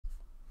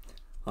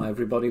Hi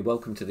everybody,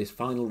 welcome to this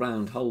final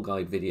round hole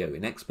guide video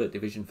in Expert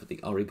Division for the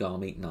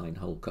Origami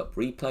 9-hole cup.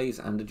 Replays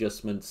and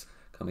adjustments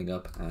coming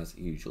up as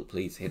usual.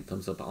 Please hit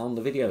thumbs up on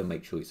the video and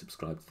make sure you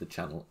subscribe to the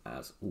channel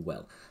as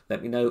well.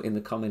 Let me know in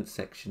the comments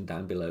section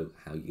down below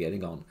how you're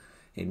getting on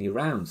in your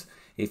rounds.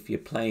 If you're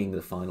playing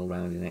the final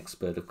round in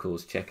Expert, of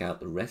course, check out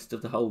the rest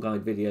of the hole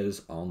guide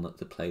videos on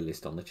the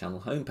playlist on the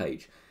channel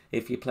homepage.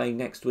 If you're playing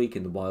next week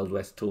in the Wild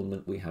West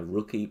tournament, we have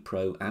rookie,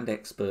 pro and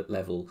expert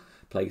level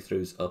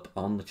playthroughs up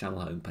on the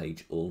channel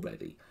homepage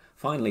already.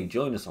 Finally,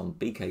 join us on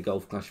BK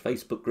Golf Clash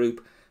Facebook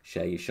group,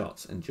 share your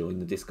shots and join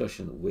the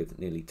discussion with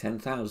nearly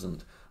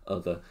 10,000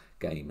 other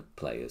game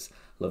players.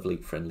 Lovely,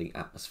 friendly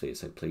atmosphere,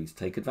 so please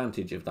take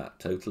advantage of that,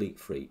 totally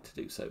free to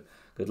do so.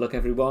 Good luck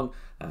everyone,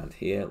 and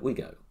here we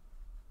go.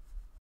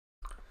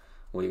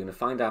 We're going to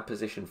find our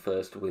position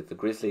first with the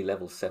Grizzly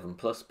level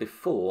 7+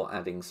 before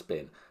adding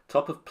spin.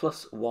 Top of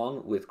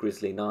 +1 with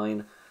Grizzly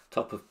 9,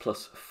 top of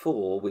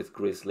 +4 with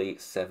Grizzly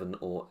 7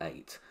 or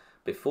 8.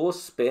 Before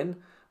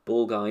spin,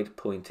 ball guide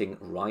pointing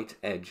right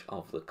edge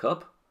of the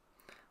cup.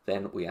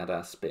 Then we add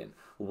our spin.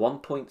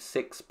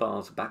 1.6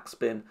 bars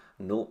backspin,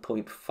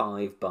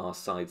 0.5 bar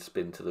side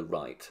spin to the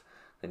right.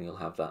 Then you'll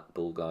have that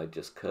ball guide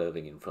just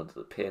curving in front of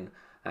the pin,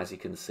 as you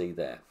can see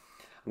there.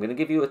 I'm going to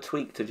give you a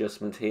tweaked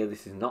adjustment here.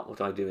 This is not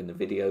what I do in the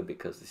video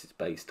because this is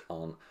based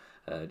on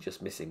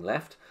just missing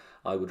left.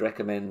 I would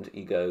recommend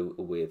you go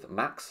with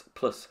max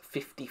plus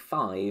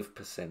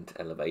 55%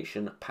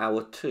 elevation,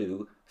 power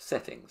 2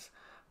 settings.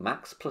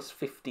 Max plus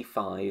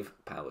 55,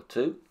 power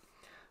 2.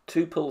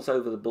 2 pulls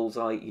over the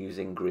bullseye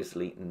using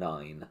Grizzly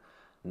 9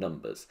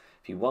 numbers.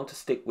 If you want to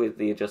stick with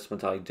the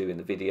adjustment I do in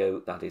the video,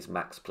 that is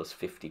max plus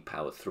 50,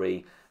 power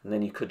 3. And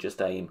then you could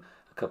just aim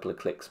a couple of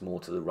clicks more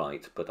to the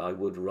right, but I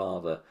would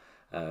rather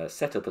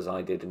set up as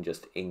I did and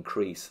just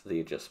increase the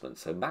adjustment.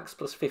 So max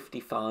plus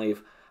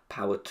 55,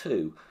 power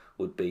 2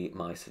 would be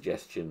my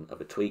suggestion of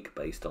a tweak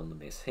based on the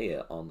miss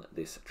here on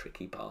this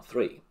tricky par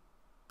 3.